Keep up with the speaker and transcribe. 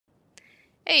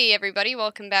Hey everybody,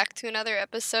 welcome back to another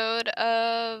episode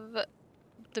of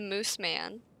the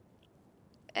Mooseman.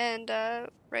 And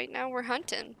right now we're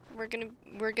hunting. We're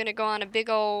gonna go on a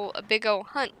big ol'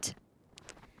 hunt.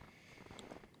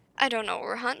 I don't know what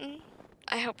we're hunting.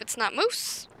 I hope it's not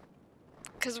moose,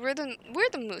 'cause we're the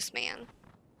Mooseman.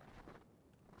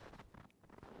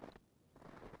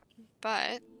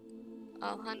 But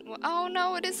I'll hunt. Oh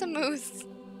no, it is a moose.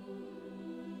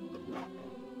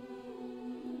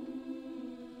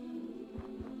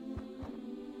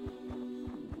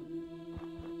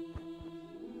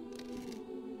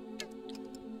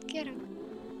 Get him.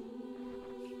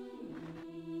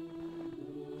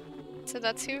 So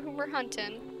that's who we're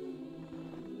hunting.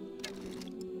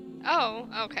 Oh,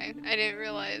 okay. I didn't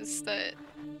realize that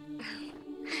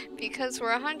because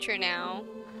we're a hunter now,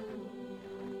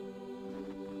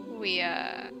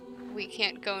 we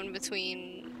can't go in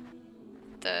between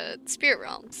the spirit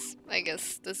realms. I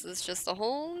guess this is just a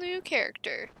whole new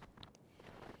character.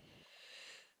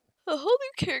 A whole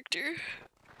new character.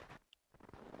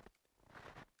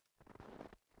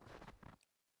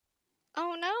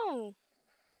 Oh no!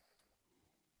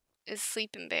 Is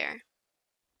Sleeping Bear.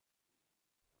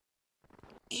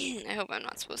 I hope I'm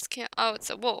not supposed to kill. Oh, it's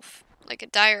a wolf. Like a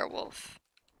dire wolf.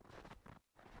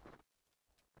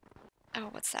 Oh,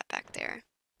 what's that back there?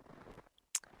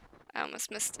 I almost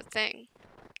missed the thing.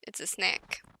 It's a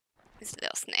snack. It's a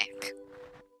little snack.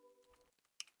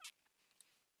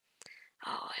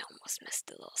 Oh, I almost missed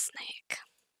the little snake.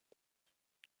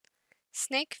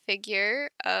 Snake figure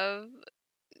of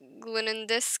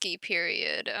Glenendisky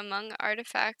period. Among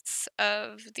artifacts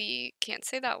of the, can't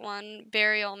say that one,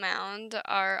 burial mound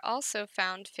are also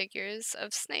found figures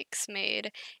of snakes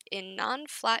made in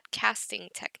non-flat casting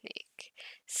technique.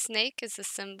 Snake is a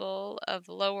symbol of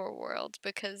lower world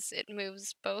because it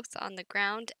moves both on the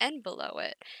ground and below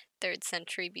it. 3rd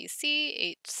century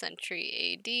BC, 8th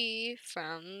century AD,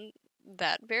 from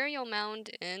that burial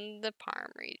mound in the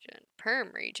Perm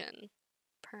region.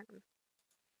 Perm.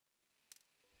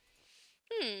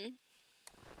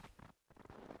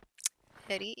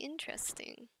 Very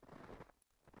interesting.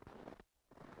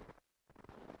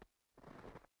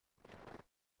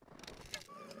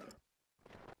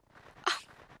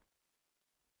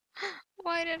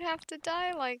 Why did it have to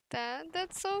die like that?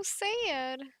 That's so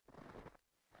sad.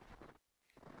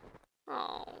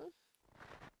 Oh.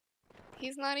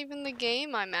 He's not even the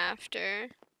game I'm after.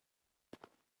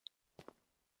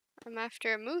 I'm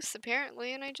after a moose,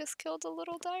 apparently, and I just killed a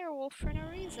little direwolf for no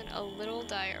reason. A little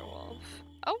direwolf.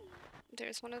 Oh,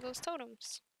 there's one of those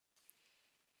totems.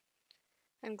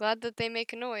 I'm glad that they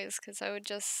make a noise, because I would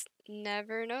just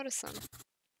never notice them.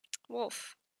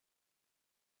 Wolf.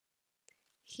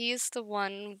 He is the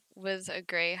one with a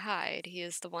gray hide. He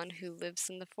is the one who lives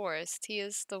in the forest. He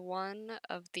is the one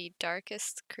of the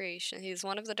darkest creation. He is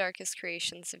one of the darkest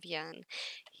creations of Yen.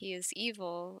 He is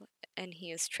evil and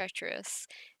he is treacherous.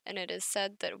 And it is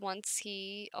said that once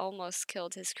he almost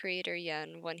killed his creator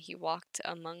Yen when he walked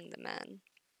among the men.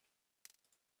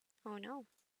 Oh no.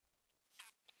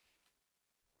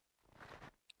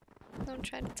 Don't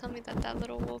try to tell me that that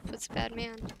little wolf was a bad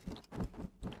man.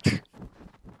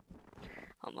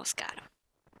 Almost got him.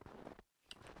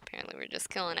 Apparently we're just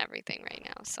killing everything right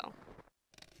now, so.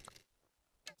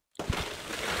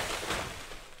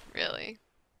 Really?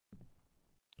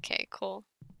 Okay, cool.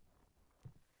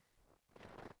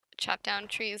 Chop down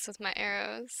trees with my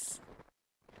arrows.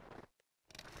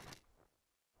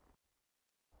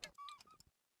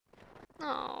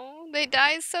 Oh, they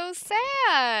die so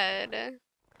sad.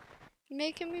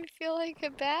 Making me feel like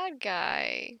a bad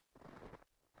guy.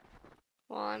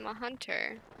 Well, I'm a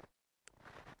hunter.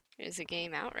 There's a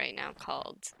game out right now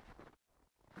called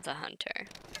The Hunter.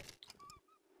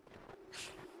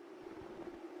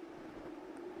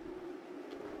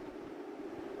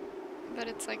 But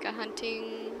it's like a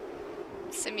hunting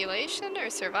simulation or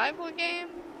survival game.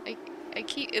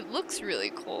 It looks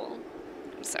really cool.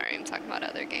 I'm sorry, I'm talking about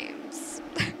other games.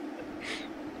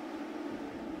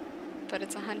 But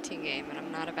it's a hunting game and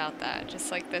I'm not about that.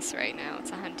 Just like this right now,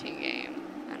 it's a hunting game.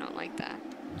 I don't like that.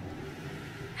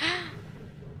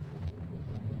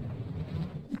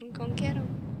 I'm gonna get him.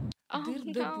 Oh Дыр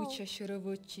no. добыча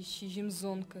шароводчищи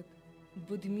жемзонкат,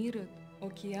 Будмират,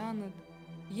 океанат,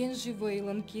 ен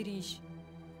живейлан кириш,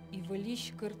 и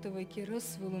валиш картовой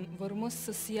керасвелан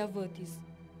вармасса сяватис,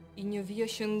 и не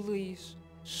вьешен лыиш,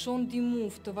 шон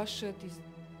димув тавашетис,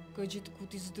 каджит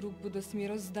кутис друг буда с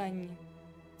мирозданни,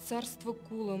 царство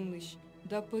кулан лыш,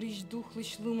 да париж дух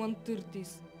лыш лыман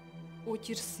тыртис,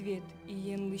 отир свет, и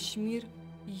ен лыш мир,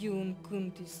 юн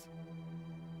кынтис.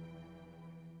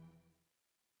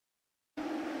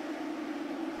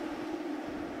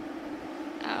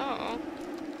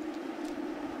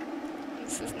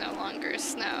 this is no longer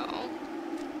snow.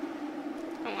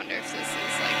 I wonder if this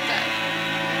is like that.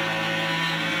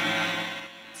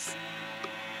 It's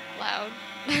loud.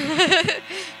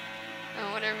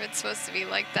 I wonder if it's supposed to be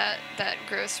like that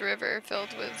gross river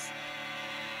filled with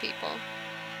people.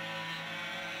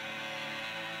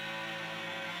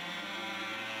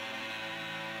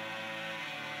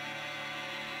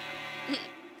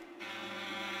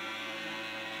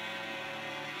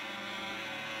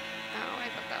 Oh, I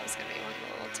thought that was gonna be one of the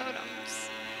little totems.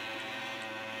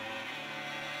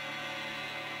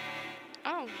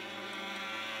 Oh.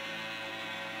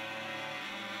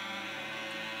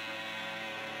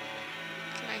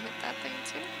 Can I hit that thing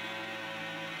too?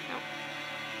 No.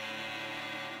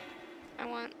 I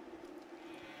want...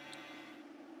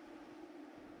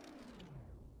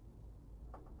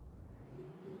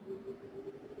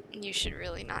 You should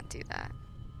really not do that.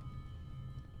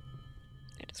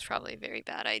 It is probably a very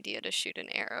bad idea to shoot an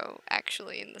arrow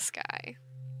actually in the sky.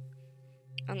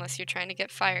 Unless you're trying to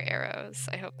get fire arrows.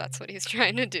 I hope that's what he's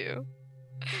trying to do.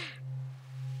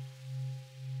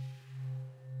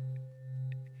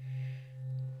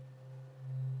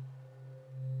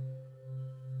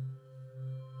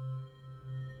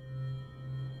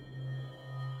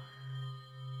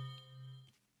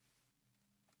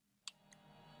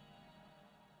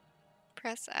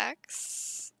 Press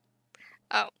X.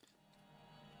 Oh.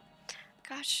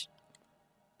 Gosh.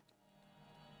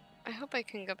 I hope I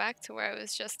can go back to where I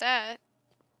was just at.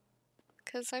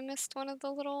 Because I missed one of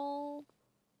the little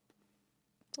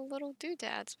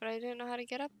doodads, but I didn't know how to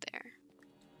get up there.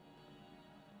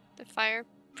 The fire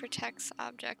protects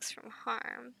objects from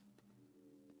harm.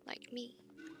 Like me.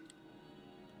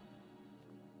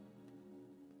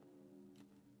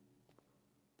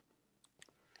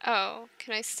 Oh,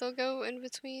 can I still go in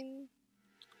between?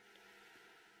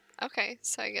 Okay,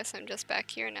 so I guess I'm just back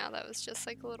here now. That was just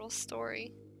like a little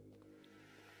story.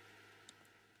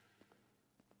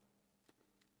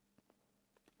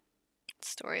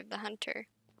 Story of the hunter.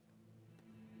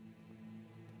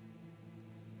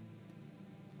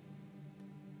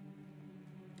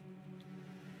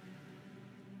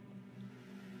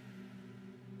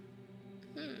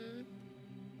 Hmm.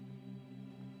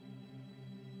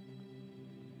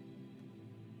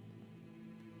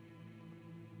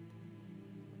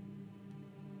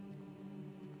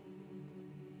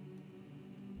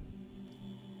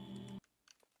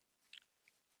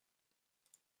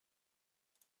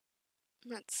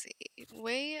 Let's see.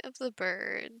 Way of the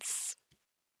Birds.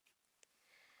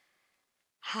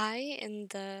 High in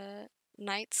the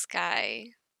night sky,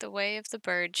 the way of the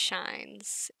bird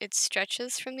shines. It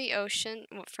stretches from ocean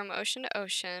to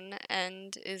ocean,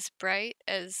 and is bright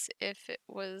as if it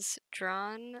was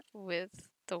drawn with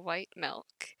the white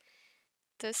milk.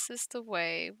 This is the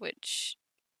way which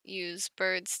use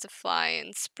birds to fly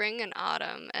in spring and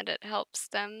autumn, and it helps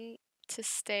them to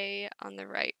stay on the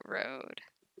right road.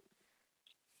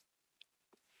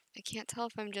 I can't tell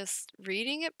if I'm just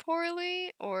reading it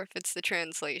poorly or if it's the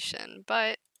translation,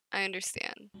 but I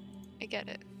understand. I get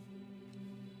it.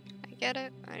 I get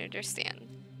it. I understand.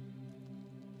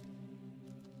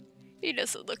 He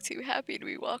doesn't look too happy to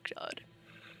be walked on.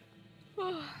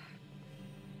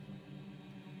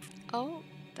 Oh,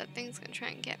 that thing's gonna try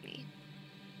and get me.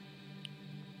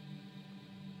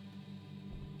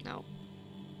 No.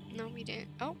 No, we didn't.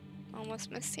 Oh, almost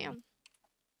missed him.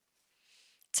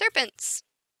 Serpents!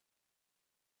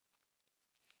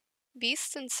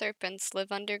 Beasts and serpents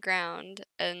live underground,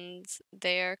 and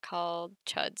they are called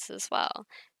chuds as well.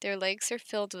 Their legs are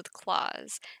filled with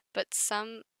claws, but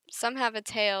some have a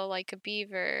tail like a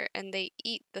beaver, and they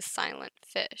eat the silent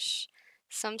fish.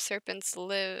 Some serpents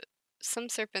live some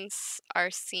serpents are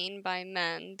seen by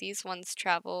men. These ones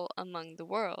travel among the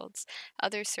worlds.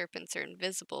 Other serpents are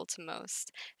invisible to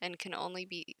most and can only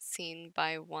be seen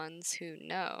by ones who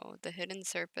know. The hidden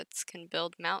serpents can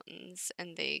build mountains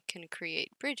and they can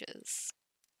create bridges.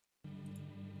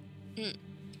 Mm.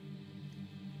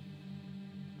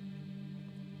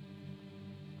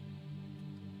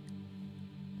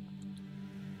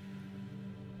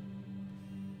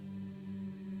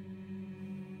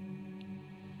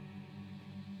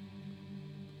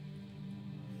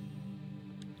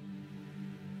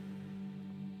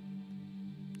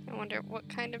 I wonder what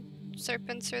kind of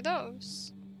serpents are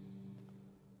those?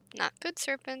 Not good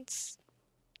serpents.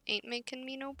 Ain't making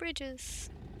me no bridges.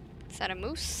 Is that a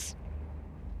moose?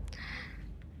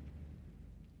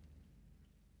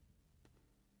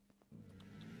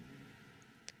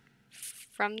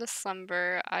 From the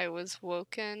slumber I was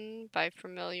woken by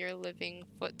familiar living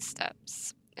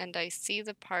footsteps, and I see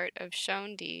the part of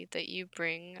Shondi that you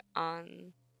bring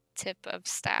on tip of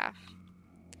staff.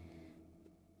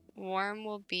 Warm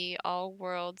will be all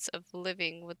worlds of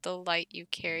living with the light you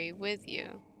carry with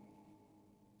you.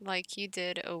 Like you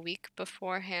did a week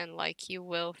beforehand, like you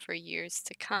will for years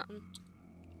to come.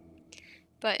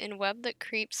 But in web that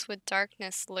creeps with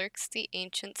darkness lurks the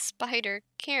ancient spider,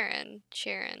 Charon,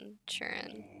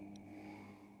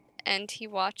 and he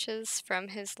watches from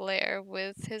his lair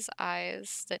with his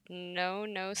eyes that know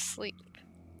no sleep.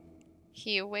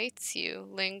 He awaits you,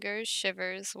 lingers,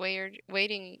 shivers,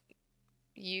 waiting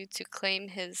you to claim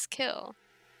his kill.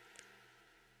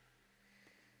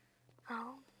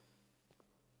 Oh.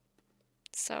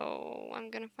 So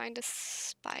I'm gonna find a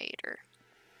spider.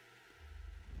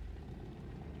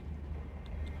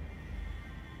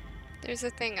 There's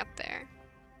a thing up there.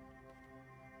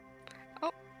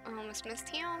 Oh, I almost missed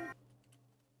him.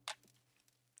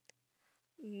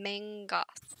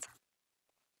 Mangoth.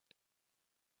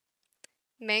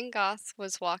 Mangoth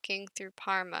was walking through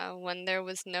Parma when there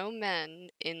was no men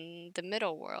in the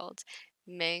middle world.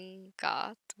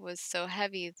 Mangoth was so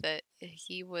heavy that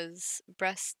he was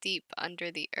breast deep under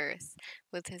the earth.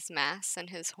 With his mass and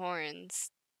his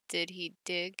horns did he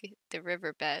dig the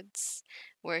river beds.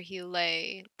 Where he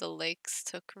lay, the lakes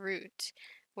took root.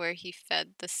 Where he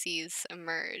fed, the seas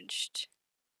emerged.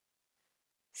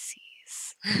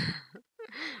 Seas.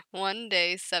 One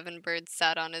day 7 birds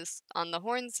sat on the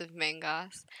horns of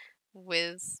Mangoth.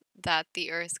 With that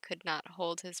the earth could not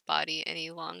hold his body any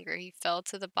longer. He fell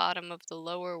to the bottom of the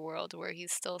lower world where he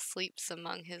still sleeps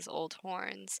among his old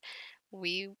horns.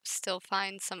 We still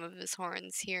find some of his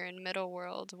horns here in Middle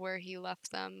World where he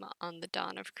left them on the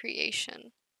dawn of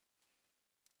creation.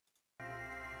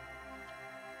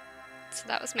 So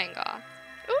that was Mangoth.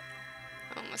 Oop!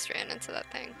 I almost ran into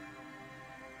that thing.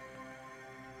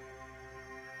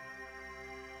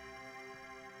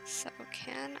 So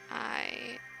can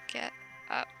I get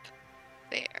up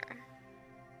there?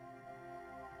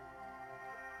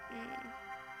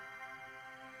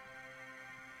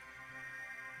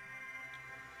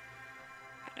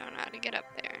 I don't know how to get up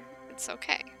there. It's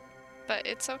okay. But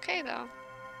it's okay though.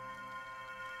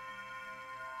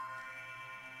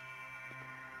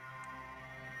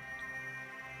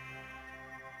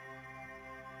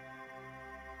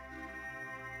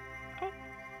 Oh.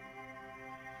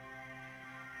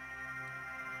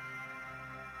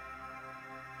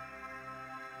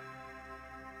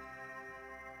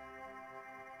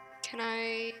 Can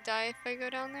I die if I go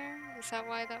down there? Is that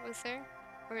why that was there?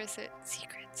 Or is it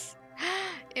secrets?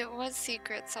 It was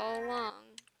secrets all along.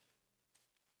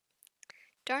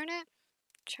 Darn it.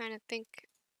 Trying to think.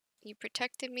 You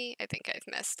protected me? I think I've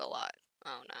missed a lot.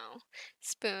 Oh no.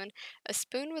 Spoon. A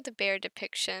spoon with a bear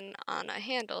depiction on a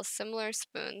handle. Similar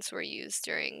spoons were used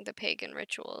during the pagan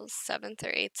rituals, 7th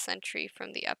or 8th century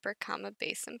from the Upper Kama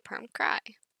Basin Perm Cry.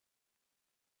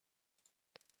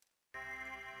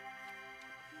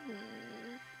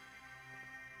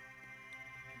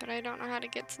 But I don't know how to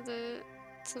get to the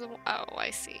oh,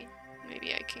 I see.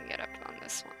 Maybe I can get up on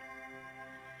this one.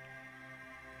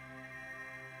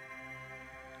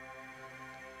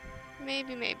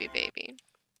 Maybe, baby.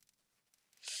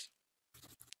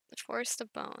 The Forest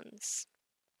of Bones.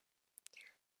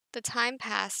 The time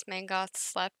passed, Mangoth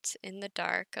slept in the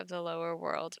dark of the lower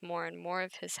world. More and more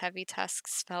of his heavy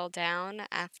tusks fell down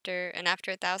after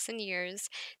 1,000 years,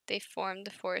 they formed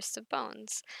the Forest of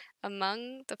Bones.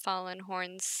 Among the fallen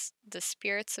horns, the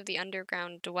spirits of the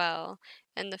underground dwell,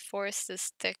 and the forest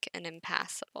is thick and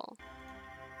impassable.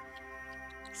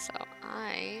 So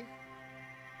I'm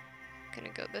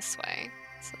gonna go this way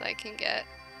so that I can get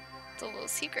the little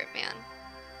secret man.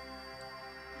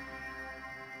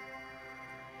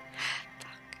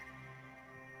 Fuck.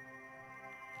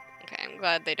 Okay, I'm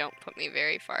glad they don't put me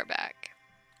very far back.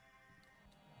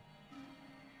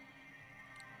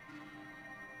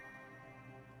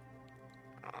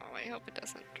 Oh, I hope it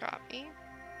doesn't drop me.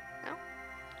 No?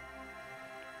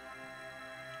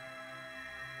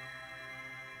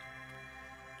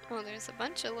 Oh, there's a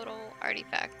bunch of little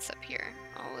artifacts up here.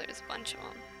 Oh, there's a bunch of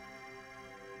them.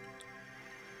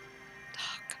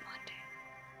 Oh, come on, dude.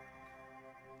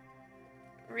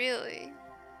 Really?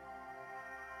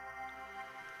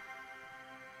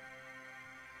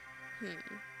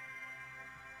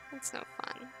 That's no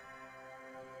fun.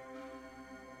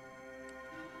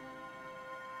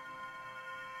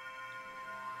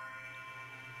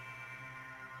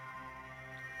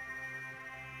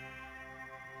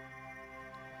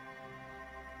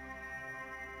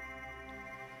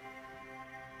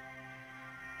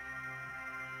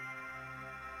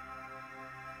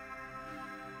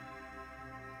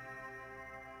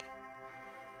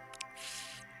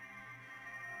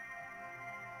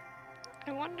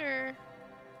 I wonder...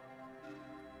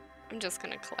 I'm just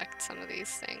gonna collect some of these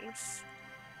things.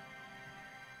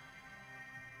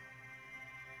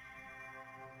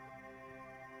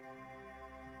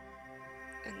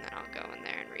 And then I'll go in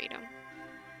there and read them.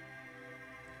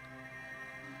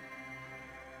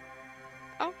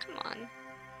 Oh, come on.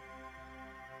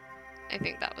 I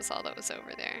think that was all that was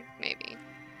over there, maybe.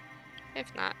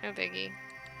 If not, no biggie.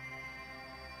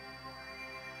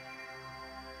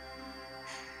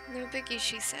 No biggie,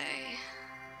 she say.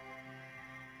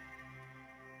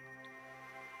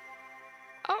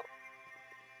 Oh!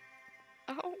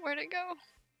 Oh, where'd it go?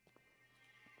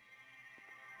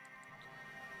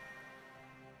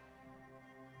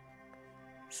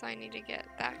 So I need to get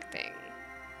that thing.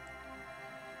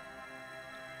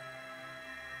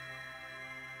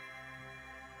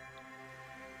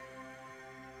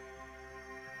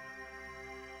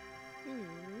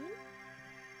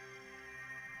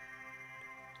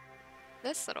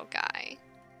 This little guy,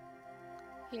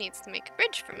 he needs to make a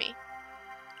bridge for me,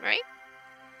 right?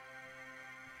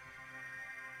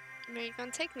 Where you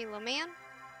gonna take me, little man?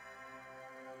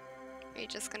 Are you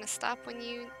just gonna stop when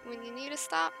you need to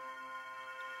stop?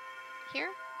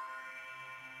 Here?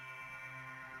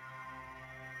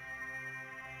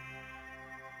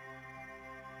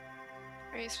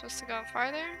 Are you supposed to go out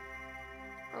farther?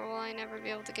 Or will I never be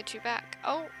able to get you back?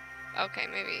 Oh! Okay,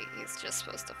 maybe he's just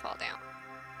supposed to fall down.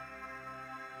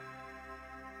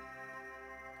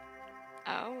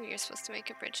 Oh, you're supposed to make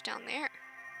a bridge down there.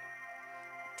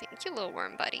 Thank you, little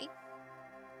worm buddy.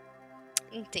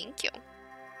 Thank you.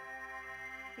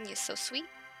 You're so sweet.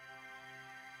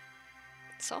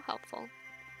 So helpful.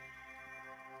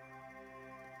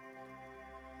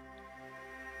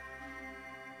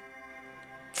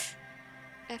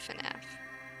 F and F.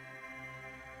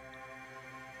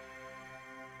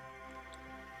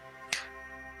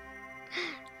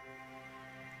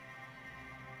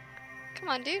 Come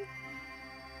on, dude.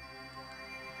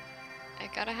 I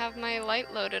gotta have my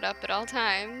light loaded up at all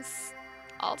times.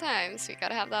 All times, we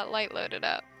gotta have that light loaded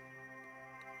up.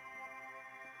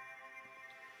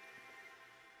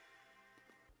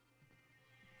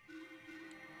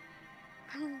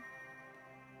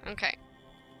 Okay.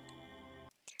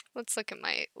 Let's look at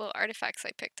my little artifacts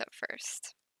I picked up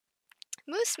first.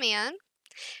 Mooseman.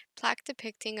 Plaque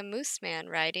depicting a mooseman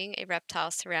riding a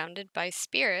reptile surrounded by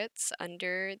spirits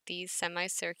under the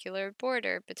semicircular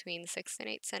border between 6th and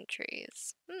 8th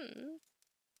centuries.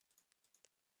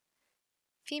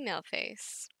 Female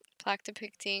face. Plaque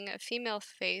depicting a female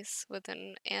face with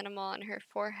an animal on her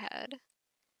forehead.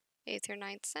 8th or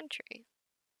 9th century.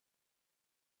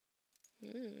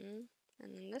 And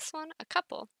then this one, a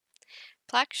couple.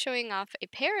 Plaque showing off a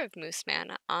pair of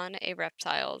mooseman on a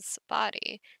reptile's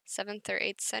body, 7th or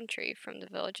 8th century from the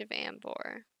village of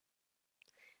Ambor.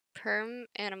 Perm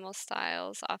animal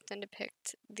styles often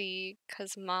depict the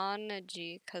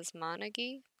cosmology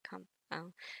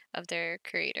of their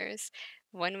creators,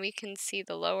 when we can see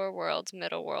the lower world,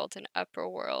 middle world, and upper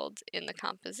world in the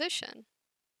composition.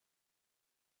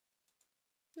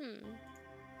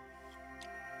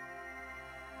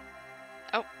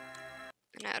 Oh,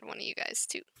 and I had one of you guys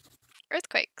too.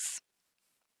 Earthquakes.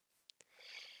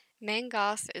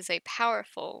 Mangoth is a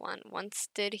powerful one. Once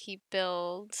did he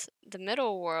build the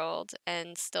middle world,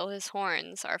 and still his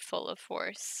horns are full of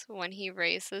force. When he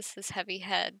raises his heavy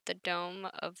head, the dome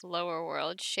of lower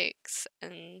world shakes,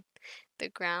 and the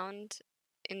ground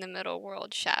in the middle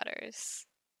world shatters.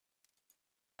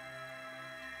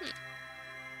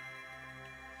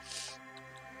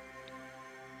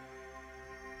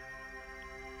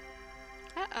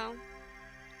 Uh-oh.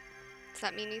 Does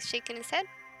that mean he's shaking his head?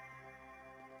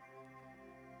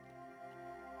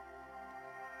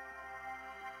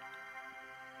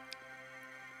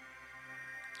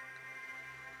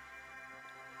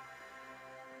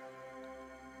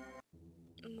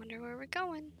 I wonder where we're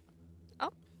going.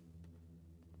 Oh.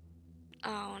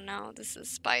 Oh no, this is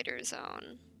Spider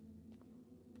Zone.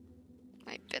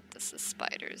 I bet this is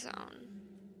Spider Zone.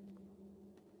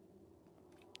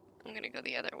 I'm gonna go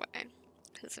the other way.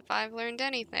 Because if I've learned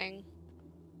anything,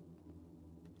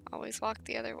 always walk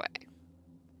the other way.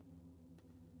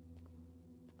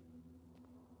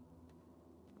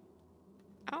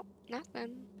 Oh,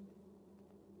 nothing.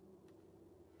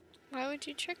 Why would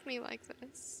you trick me like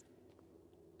this?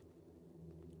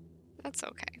 That's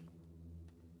okay.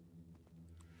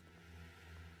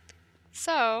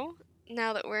 So,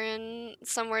 now that we're in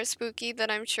somewhere spooky that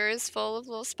I'm sure is full of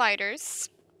little spiders,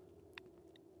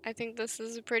 I think this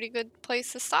is a pretty good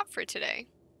place to stop for today.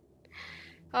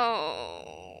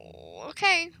 Oh,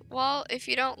 okay. Well, if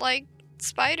you don't like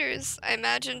spiders, I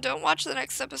imagine don't watch the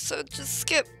next episode. Just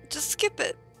skip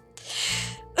it.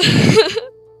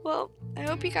 Well, I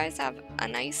hope you guys have a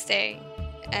nice day,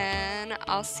 and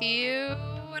I'll see you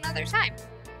another time.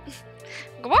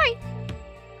 Goodbye!